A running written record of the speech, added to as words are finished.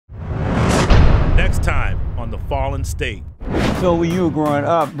fallen state. So when you were growing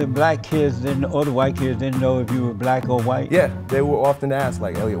up, the black kids didn't, or the white kids didn't know if you were black or white? Yeah, they were often asked,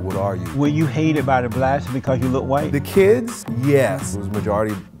 like, Elliot, what are you? Were you hated by the blacks because you look white? The kids, yes. It was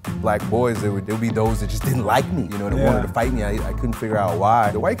majority black boys. There would be those that just didn't like me, you know, that wanted to fight me. I couldn't figure out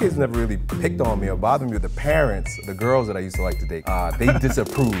why. The white kids never really picked on me or bothered me, but the parents, the girls that I used to like to date, they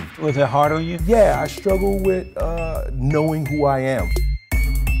disapproved. Was it hard on you? Yeah, I struggle with knowing who I am.